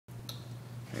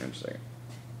Hang on a second.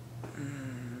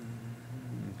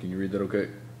 Can you read that okay?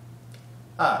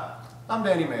 Hi, I'm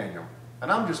Danny Manuel,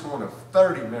 and I'm just one of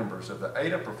 30 members of the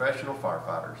Ada Professional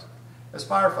Firefighters. As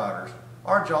firefighters,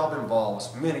 our job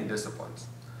involves many disciplines.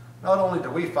 Not only do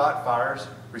we fight fires,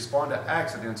 respond to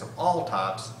accidents of all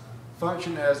types,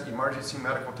 function as emergency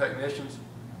medical technicians,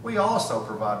 we also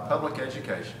provide public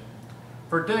education.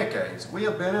 For decades, we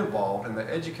have been involved in the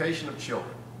education of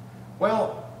children.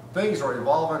 Well, things are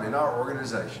evolving in our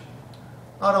organization.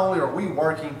 Not only are we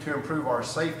working to improve our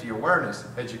safety awareness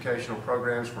educational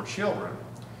programs for children,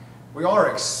 we are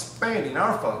expanding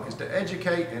our focus to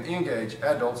educate and engage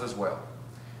adults as well.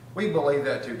 We believe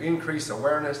that to increase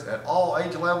awareness at all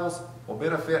age levels will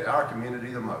benefit our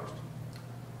community the most.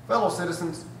 Fellow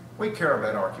citizens, we care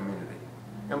about our community,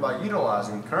 and by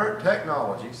utilizing current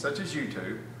technology such as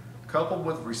YouTube, coupled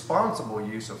with responsible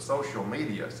use of social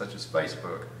media such as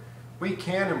Facebook, we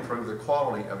can improve the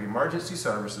quality of emergency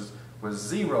services with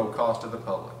zero cost to the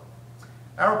public.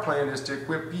 Our plan is to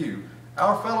equip you,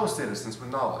 our fellow citizens,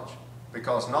 with knowledge,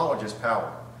 because knowledge is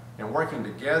power, and working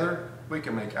together, we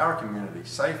can make our community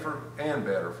safer and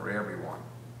better for everyone.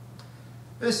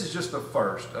 This is just the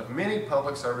first of many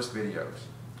public service videos.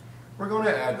 We're going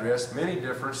to address many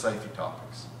different safety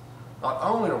topics. Not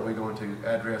only are we going to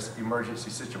address emergency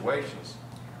situations,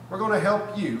 we're going to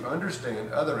help you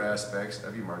understand other aspects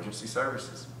of emergency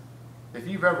services. If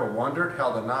you've ever wondered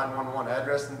how the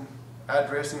 911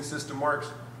 addressing system works,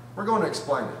 we're going to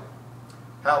explain it.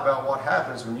 How about what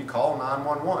happens when you call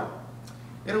 911?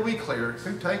 It'll be clear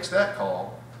who takes that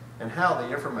call and how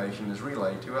the information is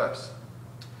relayed to us.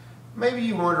 Maybe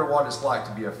you wonder what it's like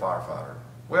to be a firefighter.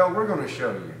 Well, we're going to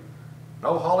show you.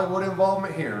 No Hollywood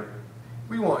involvement here.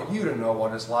 We want you to know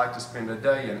what it's like to spend a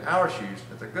day in our shoes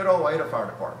at the good old Ada Fire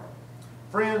Department.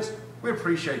 Friends, we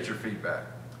appreciate your feedback.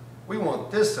 We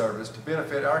want this service to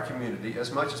benefit our community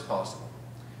as much as possible.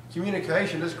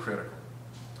 Communication is critical.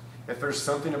 If there's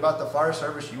something about the fire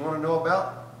service you want to know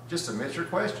about, just submit your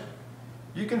question.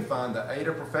 You can find the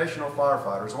Ada Professional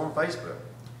Firefighters on Facebook.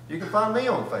 You can find me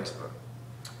on Facebook.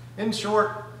 In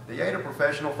short, the Ada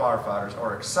Professional Firefighters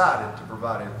are excited to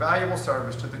provide a valuable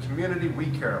service to the community we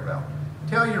care about.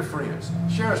 Tell your friends,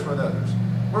 share us with others.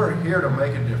 We're here to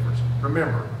make a difference.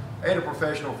 Remember, Ada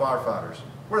Professional Firefighters,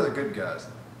 we're the good guys.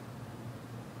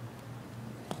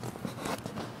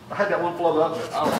 I had that one float up, but I don't